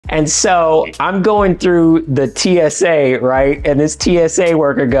And so I'm going through the TSA, right? And this TSA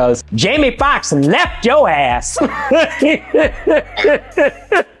worker goes, Jamie Foxx left your ass.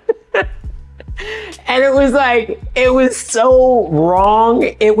 And it was like, it was so wrong.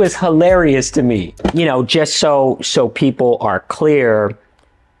 It was hilarious to me. You know, just so people are clear,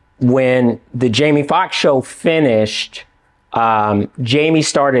 when the Jamie Foxx show finished, Jamie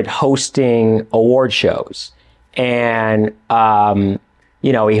started hosting award shows. And,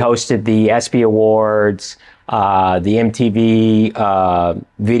 you know, he hosted the ESPY Awards, the MTV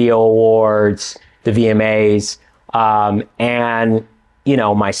Video Awards, the VMAs, and you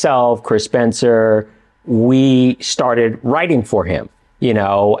know, myself, Chris Spencer, we started writing for him, you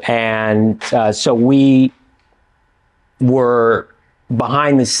know, and so we were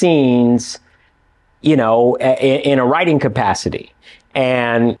behind the scenes, you know, in a writing capacity.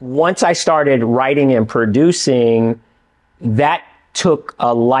 And once I started writing and producing, that took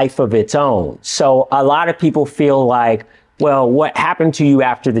a life of its own. So a lot of people feel like, well, what happened to you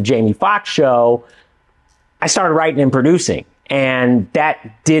after the Jamie Foxx show? I started writing and producing. And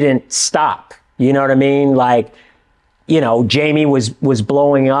that didn't stop. You know what I mean? Like, you know, Jamie was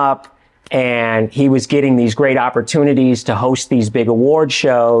blowing up and he was getting these great opportunities to host these big award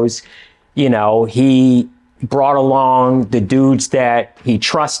shows. You know, he brought along the dudes that he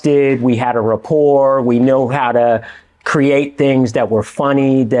trusted. We had a rapport. We knew how to create things that were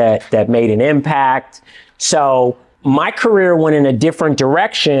funny, that made an impact. So my career went in a different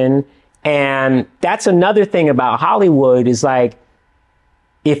direction. And that's another thing about Hollywood is like,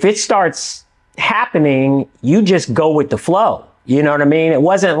 if it starts happening, you just go with the flow. You know what I mean? It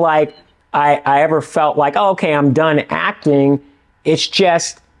wasn't like I ever felt like, oh, okay, I'm done acting. It's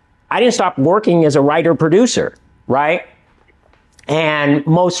just, I didn't stop working as a writer producer, right? And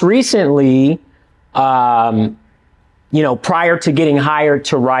most recently, you know, prior to getting hired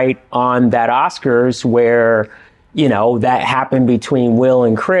to write on that Oscars where, you know, that happened between Will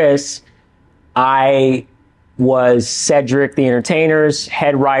and Chris, I was Cedric the Entertainer's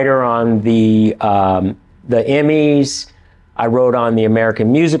head writer on the Emmys. I wrote on the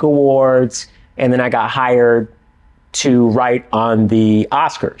American Music Awards, and then I got hired to write on the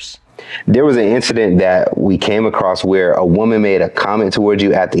Oscars. There was an incident that we came across where a woman made a comment towards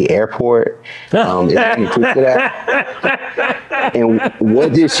you at the airport. Is there any proof to that? And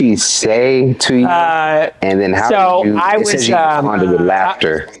what did she say to you? And then how did you respond with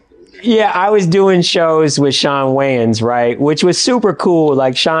laughter? Yeah, I was doing shows with Sean Wayans, right? Which was super cool.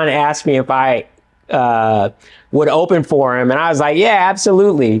 Like, Sean asked me if I would open for him. And I was like, yeah,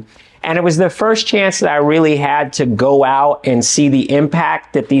 absolutely. And it was the first chance that I really had to go out and see the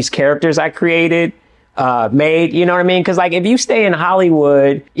impact that these characters I created made. You know what I mean? Because, like, if you stay in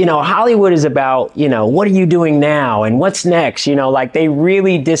Hollywood, you know, Hollywood is about, you know, what are you doing now? And what's next? You know, like, they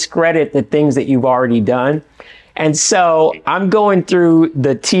really discredit the things that you've already done. And so I'm going through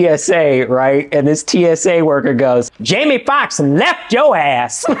the TSA, right? And this TSA worker goes, Jamie Foxx left your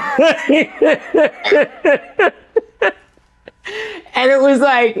ass. And it was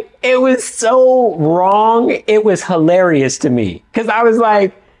like, it was so wrong. It was hilarious to me. Because I was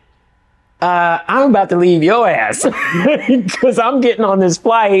like, I'm about to leave your ass. Because I'm getting on this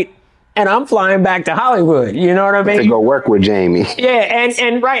flight and I'm flying back to Hollywood. You know what I mean? To go work with Jamie. Yeah,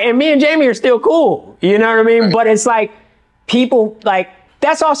 and right, and me and Jamie are still cool. You know what I mean? Right. But it's like, people, like,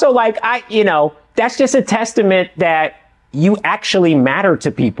 that's also like, you know, that's just a testament that you actually matter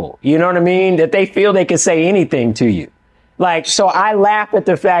to people. You know what I mean? That they feel they can say anything to you. Like, so I laugh at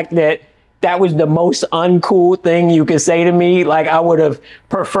the fact that that was the most uncool thing you could say to me. Like, I would have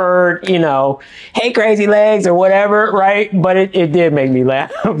preferred, you know, hey, crazy legs or whatever, right? But it did make me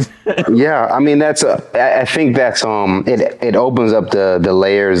laugh. Yeah, I mean, I think that's, it opens up the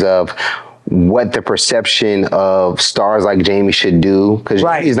layers of what the perception of stars like Jamie should do, because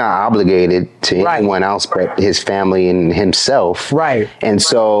right. He's not obligated to anyone else but his family and himself. Right. And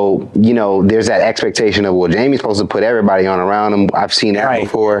so, you know, there's that expectation of, well, Jamie's supposed to put everybody on around him. I've seen that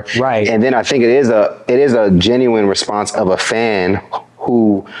before. Right. And then I think it is a genuine response of a fan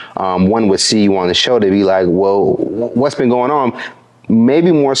who one would see you on the show to be like, well, what's been going on?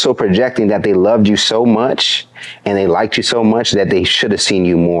 Maybe more so projecting that they loved you so much and they liked you so much that they should have seen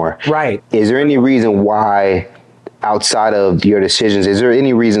you more. Right. Is there any reason why, outside of your decisions, is there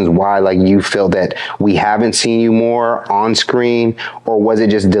any reasons why, like, you feel that we haven't seen you more on screen? Or was it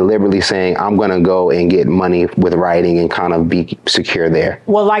just deliberately saying, I'm going to go and get money with writing and kind of be secure there?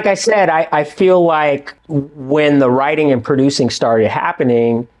 Well, like I said, I feel like when the writing and producing started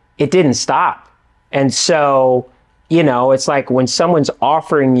happening, it didn't stop. And so, you know, it's like when someone's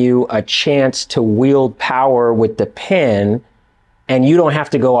offering you a chance to wield power with the pen and you don't have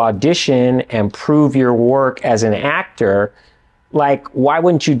to go audition and prove your work as an actor, like, why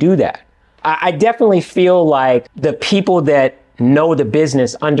wouldn't you do that? I definitely feel like the people that know the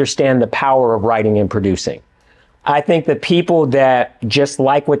business understand the power of writing and producing. I think the people that just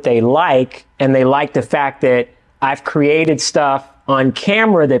like what they like, and they like the fact that I've created stuff on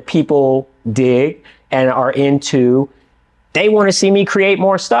camera that people dig and are into, they want to see me create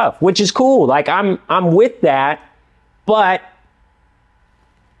more stuff, which is cool. Like, I'm with that, but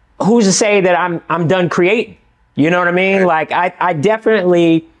who's to say that I'm done creating? You know what I mean? Like, I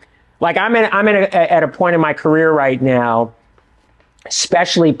definitely, like, I'm at a point in my career right now,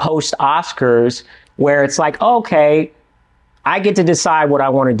 especially post Oscars, where it's like, okay, I get to decide what I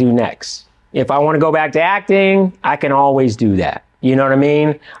want to do next. If I want to go back to acting, I can always do that. You know what I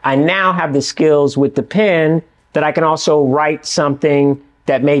mean? I now have the skills with the pen that I can also write something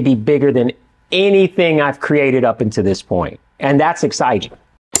that may be bigger than anything I've created up until this point. And that's exciting.